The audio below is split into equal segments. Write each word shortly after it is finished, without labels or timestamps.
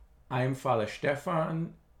I'm Father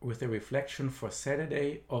Stefan with a reflection for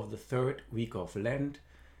Saturday of the third week of Lent,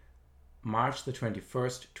 March the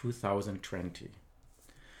 21st, 2020.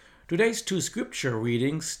 Today's two scripture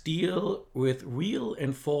readings deal with real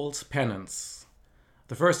and false penance.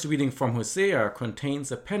 The first reading from Hosea contains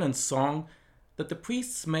a penance song that the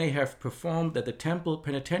priests may have performed at the temple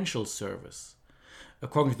penitential service.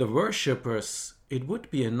 According to the worshippers, it would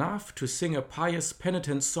be enough to sing a pious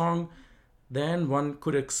penitence song, then one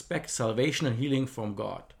could expect salvation and healing from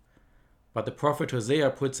God. But the prophet Hosea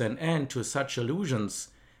puts an end to such illusions.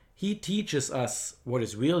 He teaches us what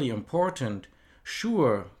is really important.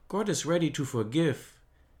 Sure, God is ready to forgive,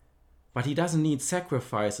 but he doesn't need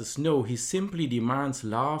sacrifices. No, he simply demands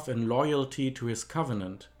love and loyalty to his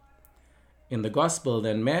covenant. In the Gospel,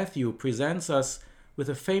 then, Matthew presents us with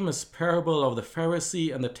a famous parable of the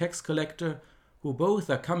Pharisee and the tax collector, who both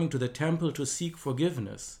are coming to the temple to seek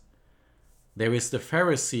forgiveness. There is the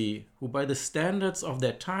Pharisee, who by the standards of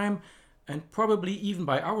their time, and probably even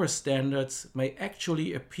by our standards, may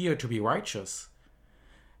actually appear to be righteous.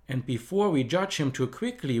 And before we judge him too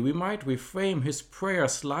quickly, we might reframe his prayer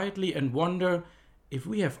slightly and wonder if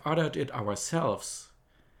we have uttered it ourselves.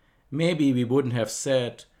 Maybe we wouldn't have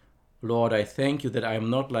said, "Lord, I thank you that I am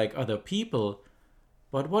not like other people,"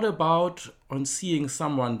 but what about on seeing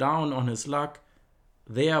someone down on his luck,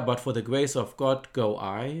 "There, but for the grace of God, go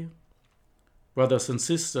I"? Brothers and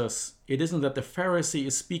sisters, it isn't that the Pharisee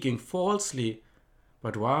is speaking falsely,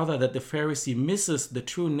 but rather that the Pharisee misses the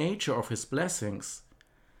true nature of his blessings.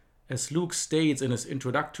 As Luke states in his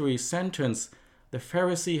introductory sentence, the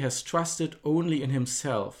Pharisee has trusted only in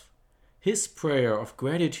himself. His prayer of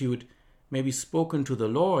gratitude may be spoken to the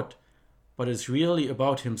Lord, but is really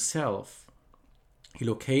about himself. He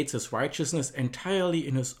locates his righteousness entirely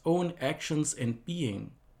in his own actions and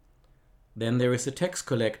being. Then there is the tax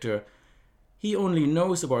collector. He only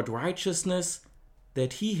knows about righteousness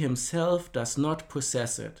that he himself does not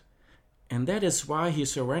possess it. And that is why he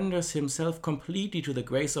surrenders himself completely to the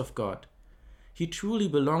grace of God. He truly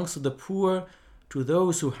belongs to the poor, to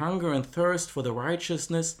those who hunger and thirst for the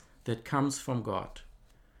righteousness that comes from God.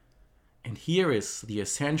 And here is the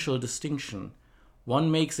essential distinction.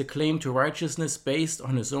 One makes a claim to righteousness based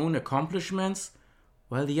on his own accomplishments,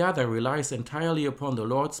 while the other relies entirely upon the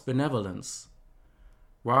Lord's benevolence.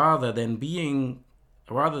 Rather than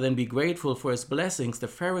be grateful for his blessings, the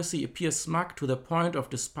Pharisee appears smug to the point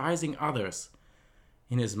of despising others.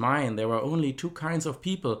 In his mind, there are only two kinds of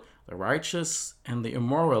people, the righteous and the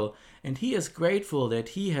immoral, and he is grateful that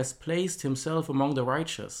he has placed himself among the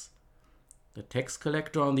righteous. The tax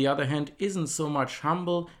collector, on the other hand, isn't so much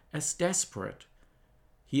humble as desperate.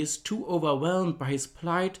 He is too overwhelmed by his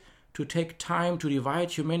plight to take time to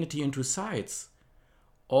divide humanity into sides.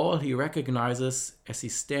 All he recognizes as he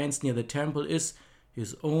stands near the temple is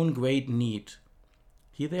his own great need.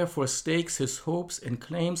 He therefore stakes his hopes and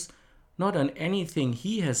claims not on anything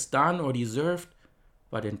he has done or deserved,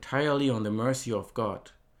 but entirely on the mercy of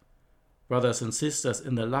God. Brothers and sisters,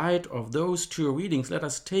 in the light of those two readings, let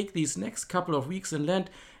us take these next couple of weeks in Lent,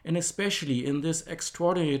 and especially in this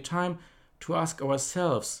extraordinary time, to ask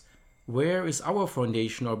ourselves, where is our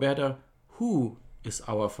foundation, or better, who is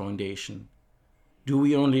our foundation? Do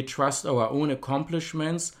we only trust our own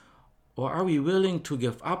accomplishments, or are we willing to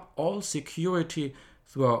give up all security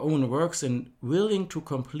through our own works and willing to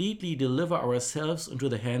completely deliver ourselves into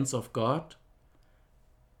the hands of God?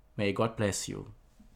 May God bless you.